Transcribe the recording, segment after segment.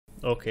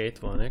Oké, itt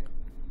vannék.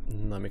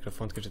 Na, a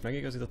mikrofont kicsit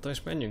megigazítottam,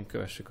 és menjünk,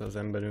 kövessük az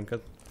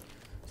emberünket.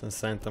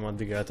 Szerintem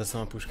addig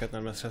elteszem a puskát,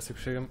 nem lesz rá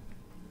szükségem.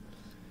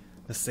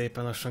 De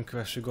szépen lassan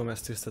kövessük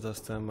Gomez tisztet,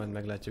 aztán majd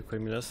meglátjuk, hogy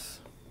mi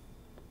lesz.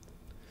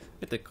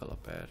 Itt egy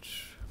kalapács.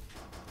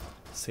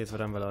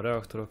 Szétverem vele a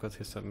reaktorokat,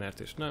 hiszen miért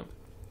is nem.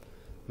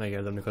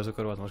 Megérdemlik azok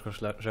a rohadt mocskos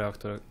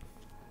reaktorok.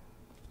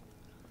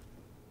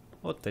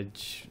 Ott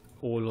egy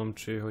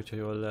ólomcső, hogyha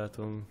jól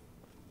látom.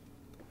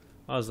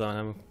 Azzal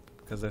nem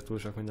kezdek túl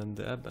sok mindent,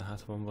 de ebben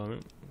hát van valami.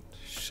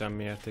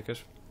 Semmi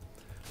értékes.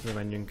 De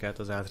menjünk át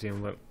az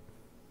átriumba.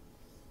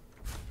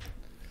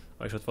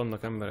 És ott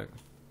vannak emberek.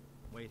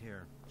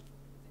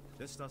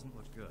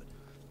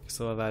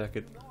 Szóval várjak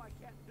itt.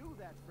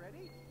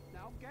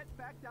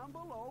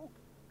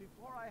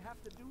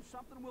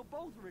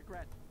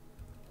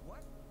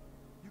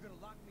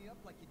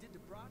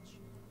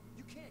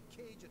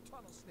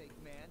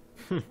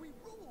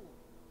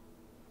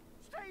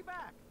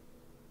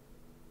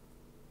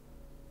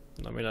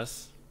 Na mi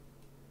lesz?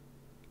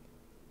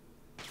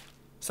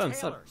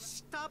 Taylor,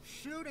 stop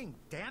shooting,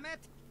 damn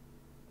it!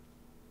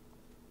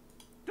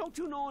 Don't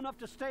you know enough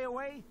to stay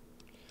away?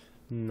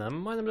 Nem,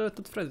 majdnem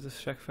lőtted Freddy,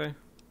 seggfej.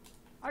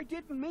 I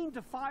didn't mean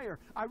to fire.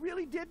 I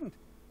really didn't.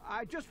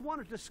 I just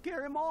wanted to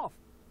scare him off.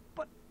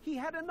 But he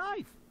had a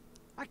knife.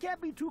 I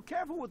can't be too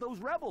careful with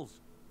those rebels.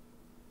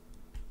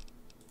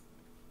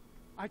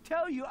 I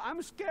tell you,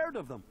 I'm scared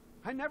of them.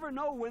 I never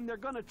know when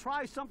they're gonna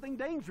try something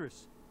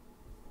dangerous.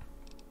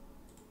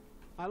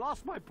 I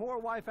lost my poor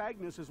wife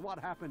Agnes is what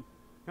happened.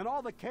 And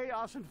all the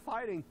chaos and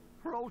fighting,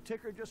 her old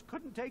ticker just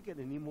couldn't take it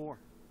anymore.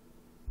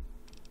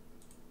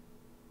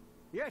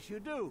 Yes, you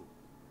do.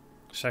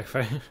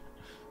 Seggfej.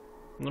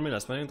 Na mi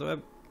lesz, menjünk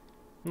tovább?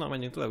 Na,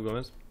 menjünk tovább,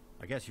 Gomez.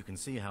 I guess you can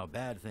see how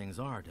bad things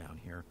are down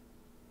here.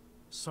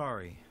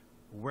 Sorry,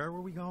 where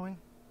were we going?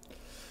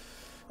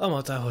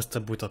 Amatához te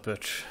buta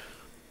pöcs.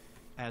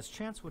 As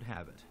chance would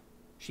have it,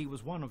 she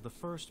was one of the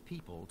first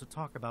people to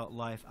talk about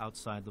life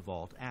outside the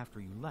vault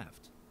after you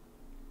left.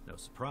 No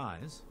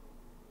surprise.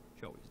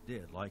 She always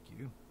did like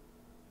you.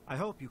 I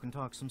hope you can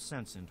talk some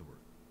sense into her.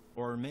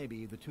 Or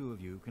maybe the two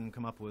of you can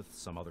come up with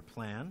some other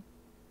plan.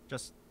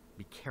 Just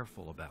be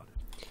careful about it.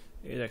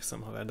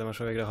 Igyekszem, haver, de most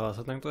végre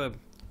haladhatnánk tovább?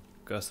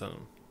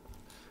 Köszönöm.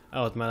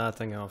 Ott már lát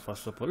engem a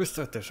faszlopó.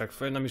 Visszajöttések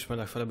föl, nem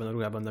ismernek fel ebben a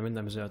ruhában, de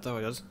minden bizonyat,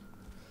 ahogy az.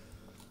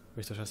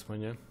 Biztos ezt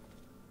mondja.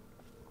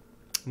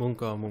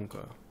 Munka a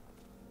munka.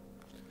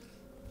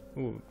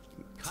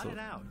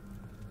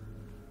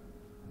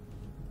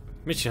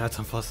 Mit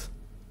csináltam, fasz?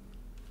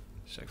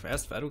 Seggfej,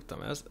 ezt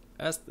felrúgtam,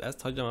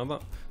 ezt hagyjam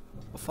abba.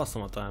 A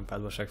faszom a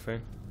talánpádba,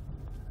 seggfej.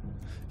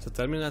 Ezt a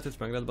terminált itt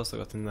meg lehet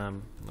baszogatni?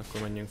 Nem.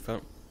 Akkor menjünk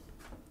fel.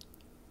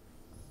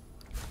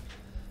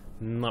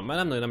 Na, már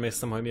nem nagyon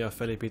emlékszem, hogy mi a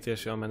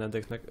felépítése a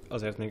menedéknek.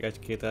 Azért még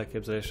egy-két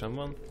elképzelésem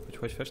van, hogy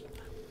hogy fest.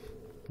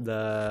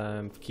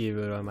 De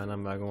kívülről már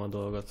nem vágom a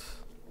dolgot.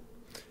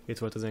 Itt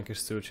volt az én kis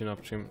szülcsi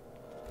napcsim.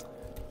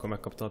 Akkor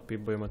megkaptam a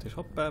pipbolyomat és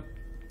hoppá.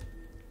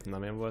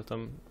 Nem én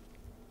voltam.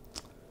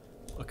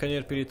 A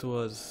kenyérpirító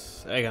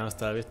az... Igen,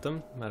 azt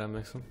elvittem, már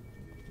emlékszem.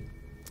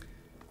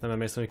 Nem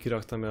emlékszem, hogy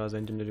kiraktam be az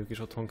én gyönyörű kis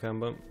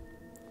otthonkámban.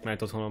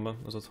 Mert otthonomban,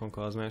 az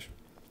otthonka az más.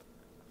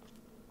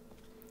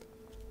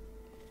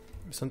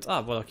 Viszont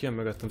valaki jön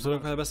mögöttem,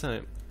 tudunk vele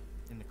beszélni?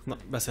 Na,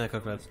 beszélnek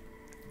akarok veled.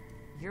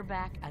 You're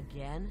back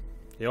again?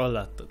 Jól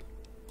láttad.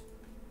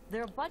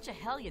 They're a bunch of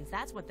hellions,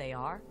 that's what they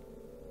are.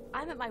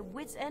 I'm at my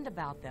wit's end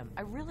about them,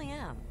 I really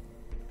am.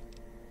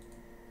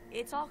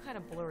 It's all kind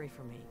of blurry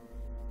for me.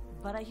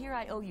 But I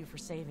hear I owe you for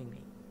saving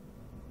me.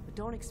 But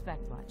don't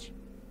expect much.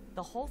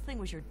 The whole thing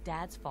was your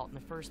dad's fault in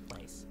the first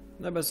place.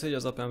 Ne beszélj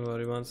az apámról,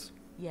 Ribanc.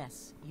 Yes,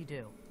 you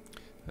do.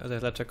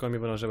 Ezért lecsekkol, mi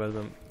van a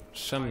zsebedben.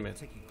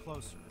 Semmit.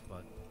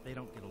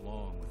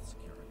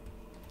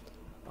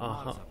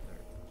 Aha.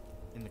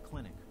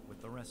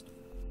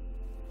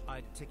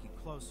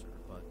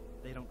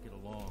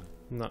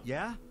 Na.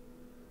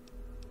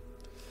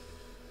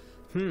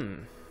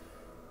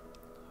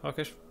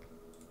 Okés.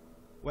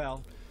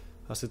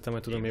 Azt hittem,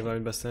 hogy tudom még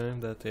valamit beszélni,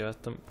 de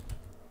tévedtem.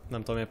 Nem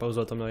tudom, miért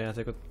pauzoltam le a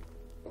játékot.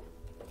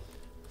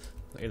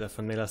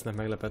 Idefennél lesznek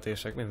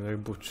meglepetések, mindenük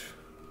bucs.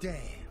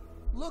 Damn,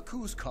 look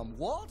who's come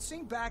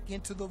waltzing back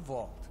into the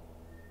vault.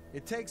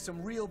 It takes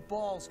some real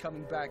balls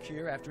coming back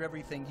here after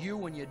everything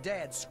you and your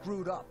dad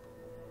screwed up.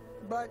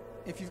 But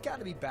if you've got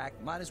to be back,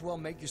 might as well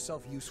make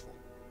yourself useful.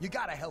 You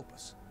gotta help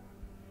us.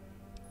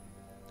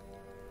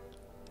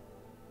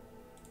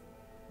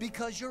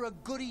 Because you're a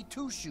goody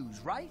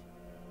two-shoes, right?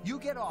 You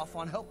get off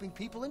on helping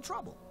people in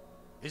trouble.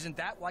 Isn't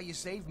that why you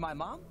saved my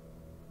mom?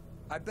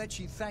 I bet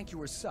she'd thank you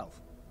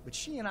herself, but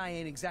she and I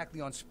ain't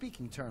exactly on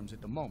speaking terms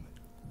at the moment.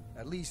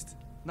 At least,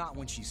 not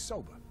when she's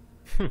sober.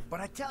 But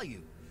I tell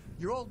you,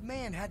 your old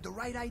man had the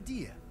right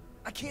idea.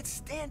 I can't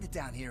stand it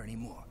down here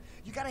anymore.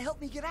 You gotta help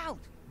me get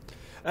out.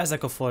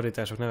 Ezek a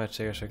fordítások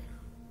nevetségesek.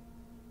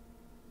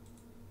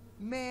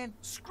 Man,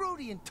 screw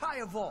the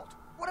entire vault.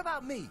 What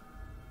about me?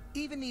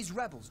 Even these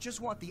rebels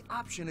just want the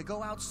option to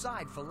go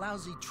outside for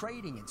lousy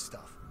trading and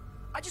stuff.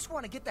 I just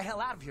want to get the hell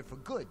out of here for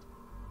good.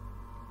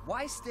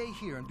 Why stay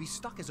here and be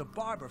stuck as a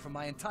barber for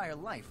my entire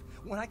life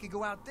when I could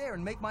go out there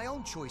and make my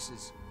own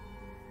choices?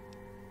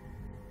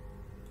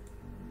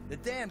 The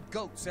damn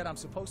goat said I'm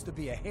supposed to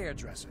be a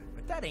hairdresser,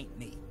 but that ain't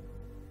me.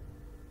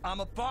 I'm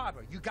a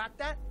barber, you got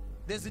that?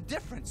 There's a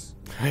difference.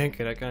 Én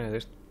kérek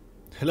elnézést.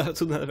 Le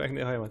tudnád vágni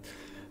a hajamat?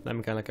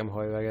 Nem kell nekem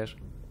hajvágás.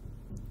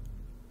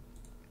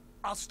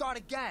 I'll start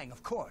a gang,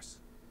 of course.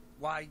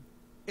 Why,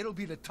 it'll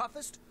be the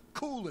toughest,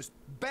 coolest,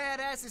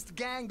 badassest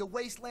gang the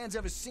Wasteland's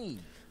ever seen.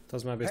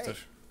 Az már biztos.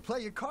 Hey,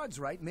 play your cards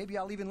right, maybe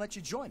I'll even let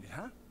you join it,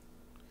 huh?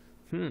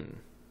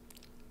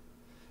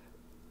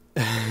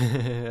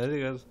 Ez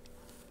igaz.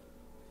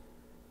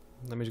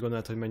 Nem is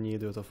gondolt, hogy mennyi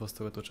időt a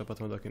fosztogató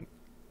csapatom odakint.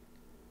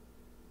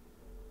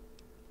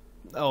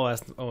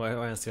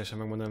 Olyan szívesen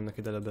megmondanám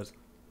neki előbb.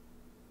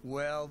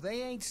 Well,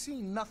 they ain't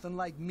seen nothing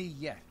like me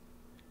yet.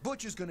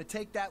 Butcher's gonna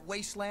take that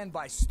wasteland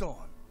by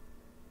storm.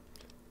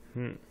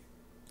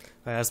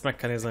 Ezt meg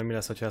kell nézni, hogy mi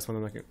lesz, ha ezt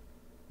mondom neki.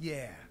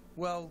 Yeah,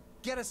 well,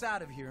 get us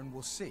out of here and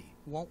we'll see,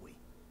 won't we?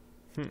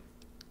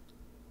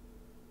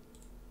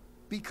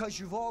 Because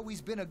you've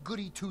always been a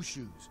goody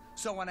two-shoes.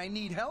 So when I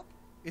need help,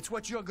 it's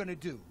what you're gonna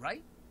do,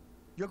 right?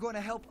 You're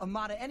gonna help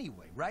Amata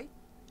anyway, right?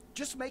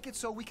 Just make it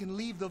so we can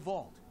leave the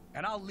vault,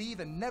 and I'll leave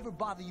and never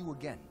bother you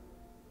again.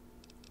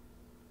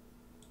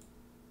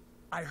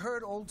 I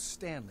heard old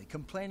Stanley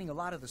complaining a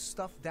lot of the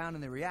stuff down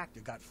in the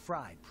reactor got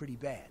fried pretty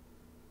bad.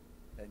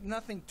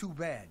 Nothing too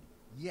bad,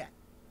 yet.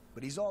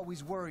 But he's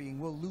always worrying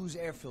we'll lose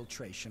air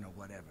filtration or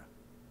whatever.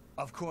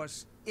 Of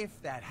course, if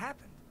that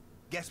happened,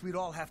 guess we'd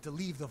all have to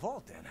leave the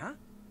vault then, huh?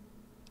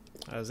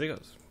 Ez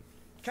igaz.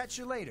 Catch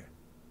you later.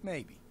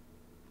 Maybe.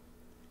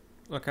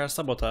 Akár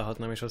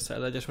szabotálhatnám is össze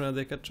az egyes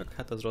menedéket, csak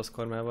hát az rossz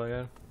kormával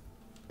jár.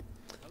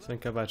 Szóval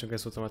inkább váltsunk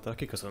ezt utamától.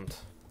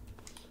 Kiköszönt.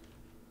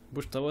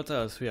 Busta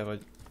voltál? Az hülye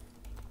vagy?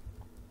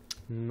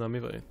 Na, mi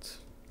van itt?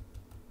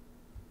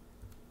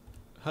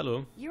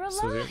 Hello, You're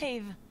Susie.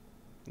 alive!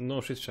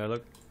 No shit,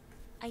 Sherlock.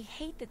 I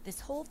hate that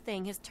this whole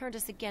thing has turned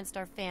us against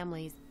our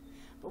families.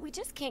 But we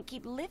just can't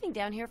keep living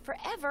down here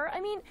forever. I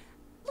mean,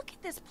 look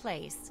at this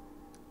place.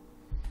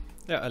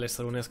 Ja, elég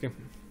szarul néz ki.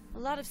 A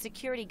lot of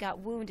security got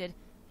wounded,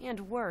 and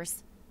worse.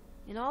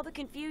 In all the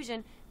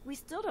confusion, we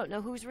still don't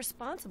know who's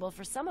responsible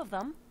for some of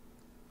them.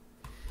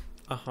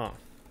 Aha.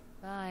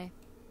 Bye.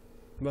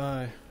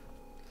 Bye.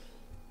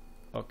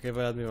 Oké,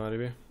 veled mi van,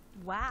 Ribi?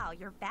 Wow,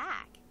 you're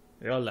back.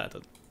 Jól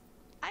látod.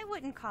 I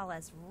wouldn't call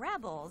us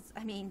rebels.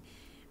 I mean,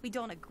 we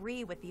don't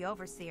agree with the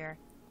Overseer,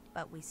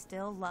 but we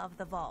still love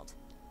the vault.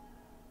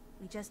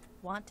 We just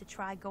want to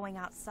try going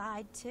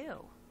outside,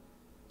 too.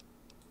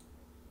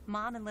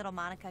 Mom and little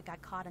Monica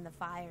got caught in the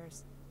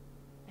fires.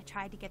 I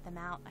tried to get them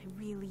out, I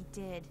really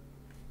did.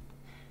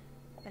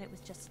 But it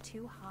was just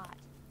too hot.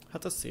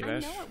 Hát az I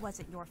szíves. know it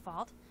wasn't your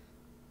fault,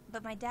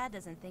 but my dad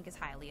doesn't think as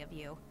highly of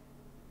you.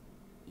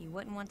 You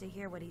wouldn't want to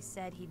hear what he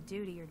said he'd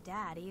do to your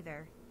dad,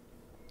 either.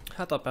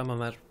 Hát apám ma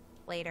már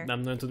Later. nem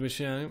nagyon tud mit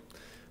csinálni.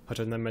 Ha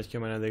csak nem megy ki a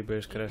menedékből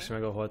és keresi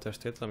meg a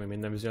holttestét, ami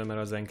minden bizony, mert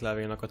az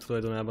enklávénak a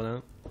tulajdonában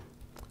áll.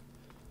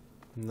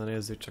 Na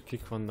nézzük csak,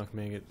 kik vannak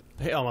még itt.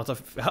 Hé, Amata,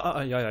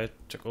 jajjaj,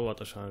 csak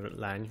óvatosan,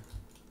 lány.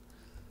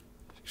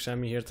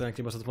 Semmi hirtelen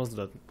kibaszott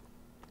mozdulat.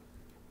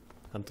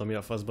 Nem tudom mi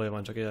a fasz baj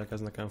van, csak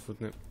elkezd nekem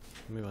futni.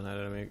 Mi van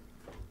erre még?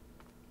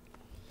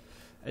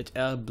 Egy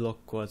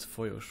elblokkolt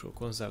folyosó,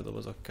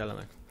 konzervdobozok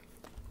kellenek.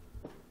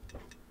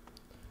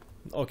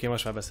 Oké,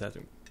 most már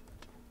beszéltünk.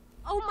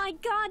 Oh my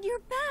god,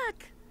 you're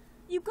back!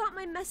 You got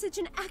my message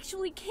and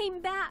actually came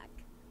back!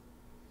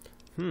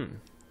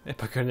 Épp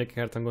a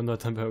környékén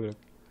gondoltam beugrok.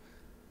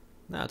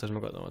 Ne áltasd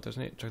magadat,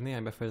 és csak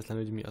néhány befejezetlen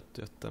ügy miatt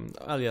jöttem.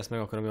 Alias meg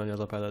akarom jönni az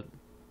apádat.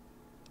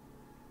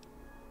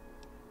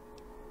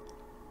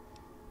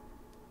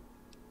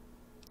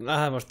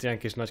 Most ilyen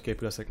kis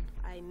nagyképű leszek.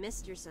 I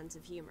missed your sense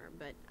of humor,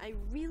 but I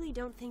really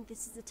don't think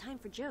this is the time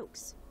for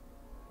jokes.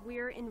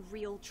 We're in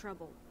real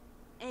trouble,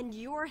 and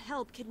your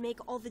help could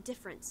make all the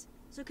difference.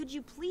 So could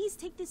you please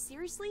take this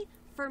seriously?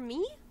 For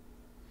me?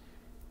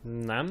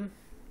 Nem.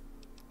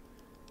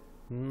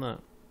 Na.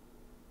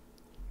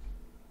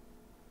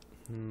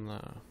 Na.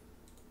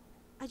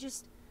 I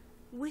just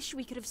wish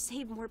we could have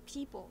saved more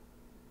people.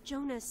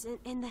 Jonas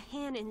and the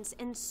Hannons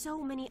and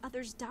so many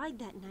others died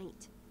that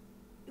night.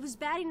 It was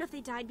bad enough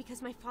they died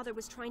because my father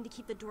was trying to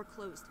keep the door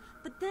closed.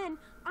 But then,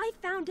 I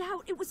found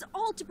out it was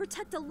all to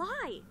protect a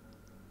lie.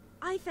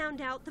 I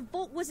found out the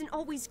vault wasn't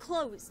always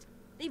closed.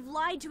 They've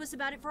lied to us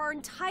about it for our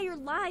entire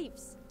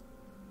lives.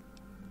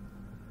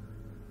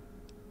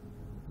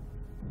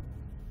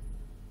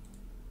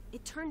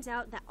 It turns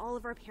out that all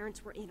of our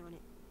parents were in on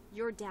it.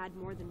 Your dad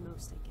more than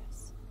most, I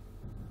guess.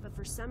 But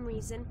for some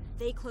reason,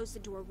 they closed the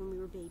door when we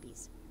were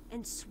babies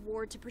and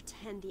swore to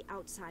pretend the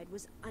outside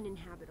was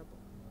uninhabitable.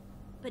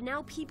 But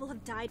now people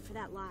have died for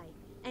that lie.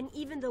 And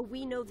even though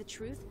we know the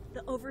truth,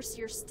 the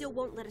Overseer still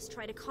won't let us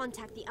try to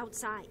contact the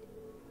outside.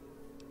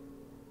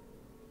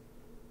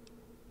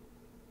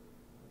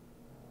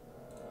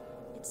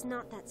 It's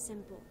not that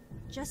simple.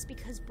 Just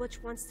because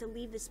Butch wants to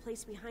leave this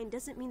place behind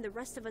doesn't mean the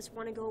rest of us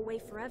want to go away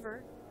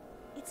forever.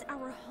 It's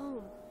our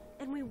home,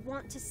 and we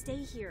want to stay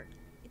here.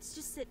 It's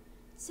just that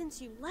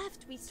since you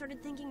left, we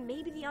started thinking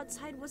maybe the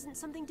outside wasn't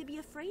something to be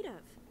afraid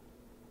of.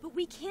 But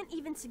we can't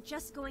even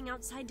suggest going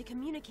outside to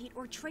communicate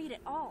or trade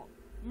at all.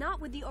 Not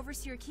with the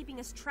Overseer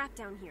keeping us trapped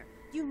down here.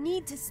 You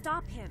need to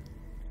stop him.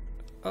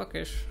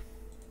 Okay.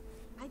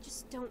 I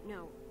just don't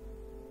know.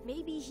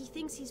 Maybe he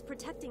thinks he's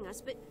protecting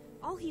us, but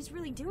all he's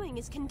really doing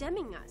is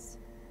condemning us.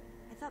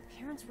 I thought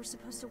parents were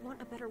supposed to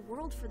want a better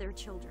world for their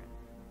children.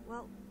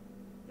 Well,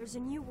 there's a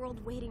new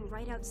world waiting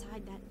right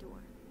outside that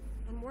door.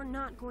 And we're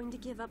not going to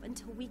give up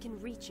until we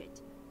can reach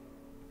it.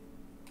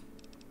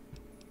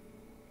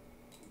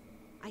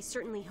 I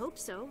certainly hope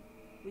so.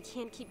 We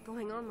can't keep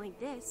going on like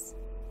this.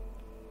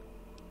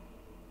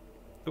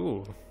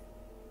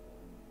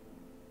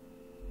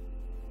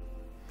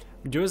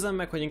 Győzzem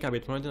meg, hogy inkább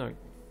itt maradjanak?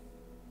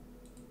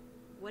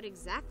 What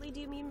exactly do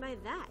you mean by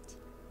that?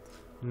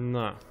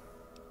 Na.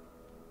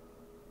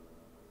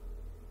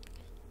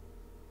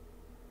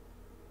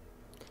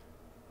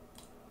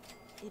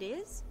 It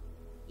is?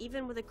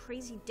 Even with a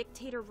crazy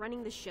dictator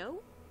running the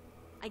show?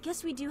 I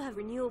guess we do have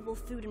renewable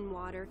food and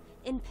water,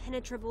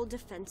 impenetrable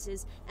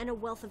defenses, and a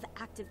wealth of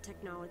active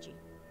technology.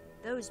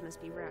 Those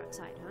must be rare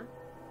outside, huh?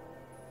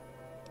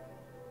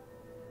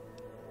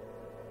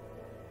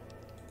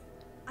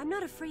 I'm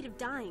not afraid of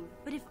dying,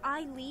 but if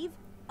I leave,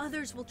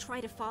 others will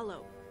try to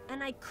follow,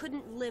 and I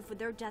couldn't live with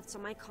their deaths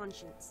on my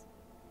conscience.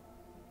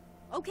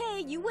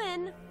 Okay, you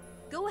win!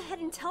 Go ahead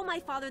and tell my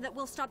father that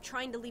we'll stop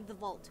trying to leave the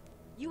vault.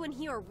 You and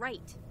he are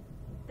right.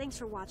 Thanks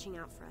for watching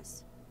out for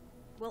us.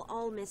 We'll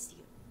all miss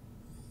you.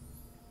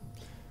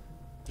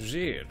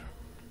 Zsír.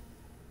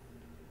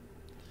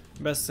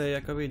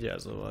 Beszéljek a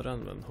vigyázóval,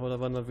 rendben. Hol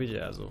van a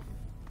vigyázó?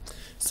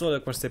 Szóval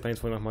ők most szépen itt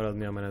fognak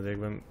maradni a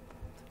menedékben.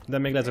 De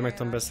még lehet, hogy meg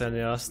tudom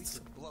beszélni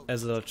azt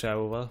ezzel a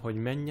csávóval, hogy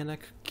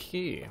menjenek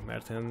ki,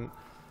 mert én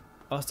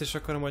azt is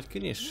akarom, hogy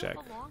kinyissák.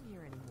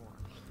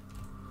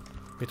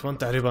 Mit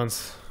mondtál,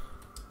 Ribanc?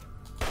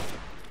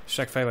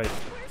 Seggfej vagy?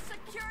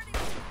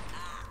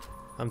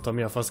 Nem tudom,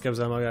 mi a fasz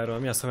képzel magáról,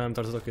 mi azt, ha nem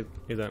tartotok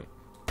ide?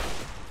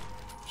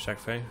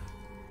 Seggfej.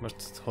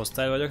 Most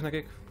hoztál vagyok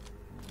nekik?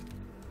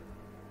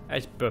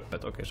 Egy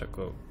pöppet, oké, és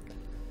akkor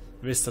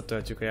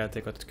visszatöltjük a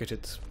játékot.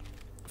 Kicsit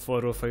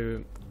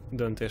forrófejű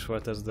döntés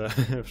volt ez, de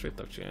sőt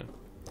tudok csinálni.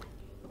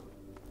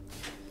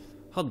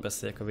 Hadd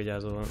beszéljek a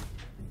vigyázóval.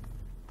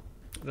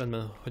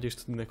 Rendben, hogy is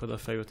tudnék oda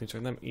feljutni,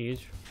 csak nem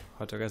így,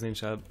 ha csak ez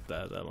nincs el, de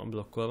el van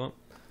blokkolva.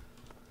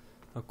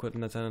 Akkor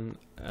neten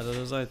ez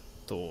az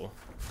ajtó.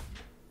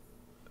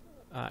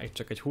 Itt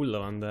csak egy hulla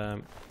van, de...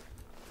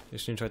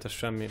 és nincs rajta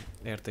semmi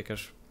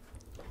értékes.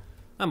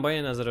 Nem baj,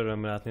 én ezzel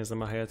örömmel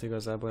átnézem a helyet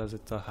igazából, ez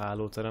itt a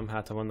hálóterem,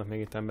 hát ha vannak még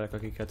itt emberek,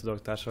 akikkel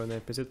tudok társalni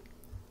egy picit.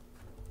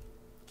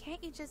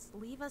 Can't you just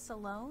leave us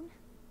alone?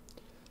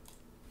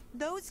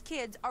 Those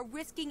kids are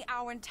risking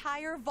our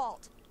entire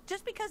vault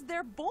just because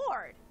they're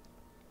bored.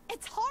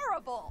 It's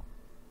horrible.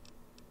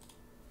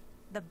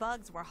 The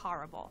bugs were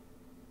horrible,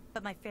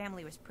 but my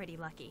family was pretty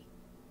lucky.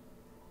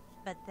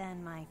 But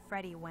then my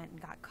Freddy went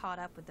and got caught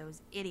up with those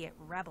idiot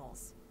rebels.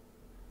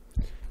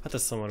 Hát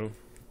ez szomorú.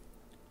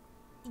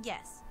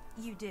 Yes,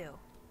 you do.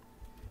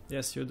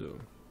 Yes, you do.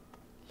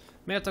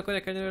 Miért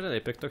akarják ennyire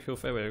lelépek? Tök jó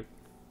fej vagyok.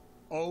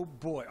 Oh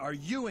boy, are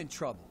you in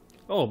trouble?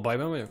 Oh,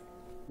 bajban vagyok?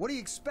 What do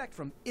you expect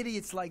from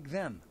idiots like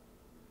them?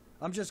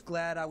 I'm just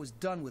glad I was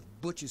done with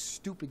Butch's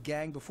stupid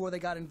gang before they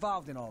got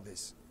involved in all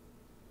this.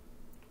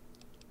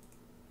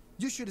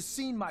 You should have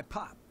seen my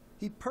pop.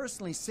 He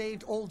personally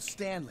saved old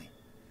Stanley.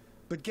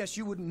 But guess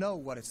you wouldn't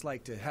know what it's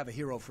like to have a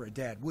hero for a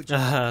dad, would you?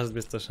 Ez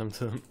biztos nem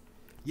tudom.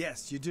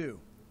 Yes, you do.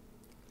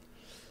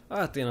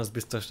 Hát én azt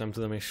biztos nem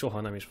tudom, és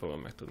soha nem is fogom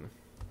megtudni.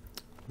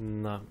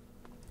 Na.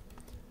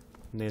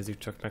 Nézzük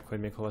csak meg, hogy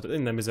még hova tud.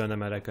 Innen bizony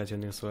nem erre kell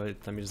jönni, szóval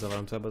itt nem is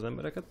zavarom tovább az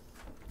embereket.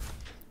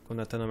 Akkor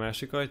neten a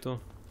másik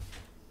ajtó.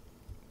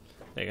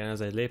 Igen,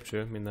 ez egy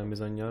lépcső, minden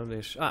bizonnyal,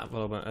 és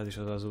valóban ez is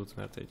az az út,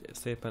 mert így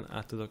szépen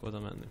át tudok oda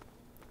menni.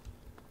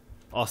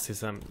 Azt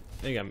hiszem,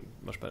 igen,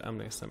 most már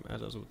emlékszem,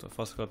 ez az út. A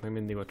faszkolat még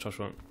mindig ott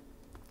csasol.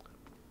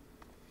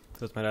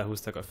 Ott már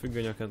elhúzták a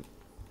függönyöket.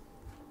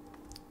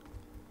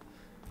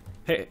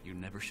 Hey! You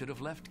never should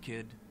have left,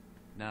 kid.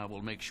 Now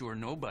we'll make sure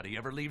nobody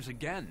ever leaves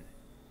again.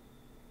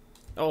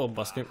 Ó,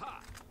 baszki.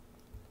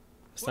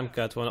 Ezt nem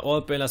kellett volna.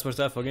 All lesz most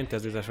el fog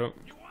intézni, tesó.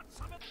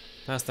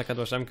 Ezt neked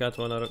most nem kellett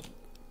volna arra.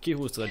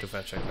 Kihúztad a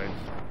gyufátságfej.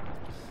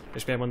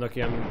 És miért mondok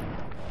ilyen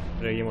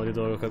régi módi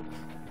dolgokat?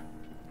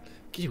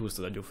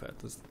 Kihúztad a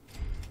gyufát, ez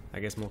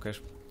egész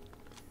mókás.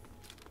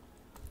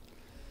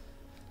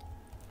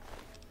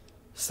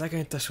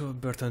 Szegény tesó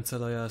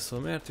börtöncel a jelszó,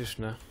 miért is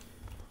ne?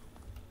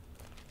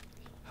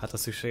 Hát a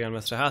szükségem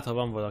lesz rá, hát ha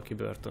van valaki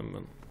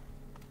börtönben.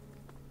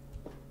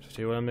 És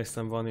hogyha jól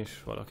emlékszem, van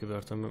is valaki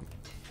börtönben.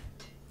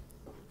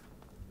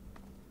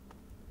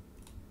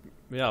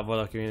 Ja,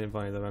 valaki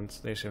van ide bent,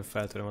 és én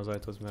feltöröm az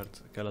ajtót,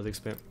 mert kell az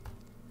XP.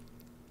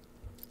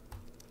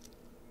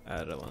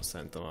 Erre van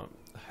szerintem a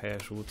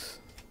helyes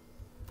út.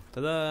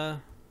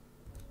 Tada!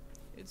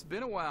 It's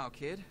been a while,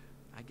 kid.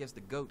 I guess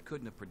the goat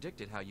couldn't have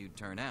predicted how you'd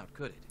turn out,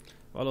 could it?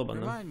 Valóban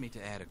nem. Remind me to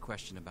add a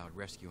question about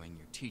rescuing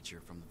your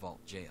teacher from the vault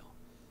jail.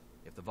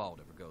 if the vault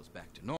ever goes back to normal.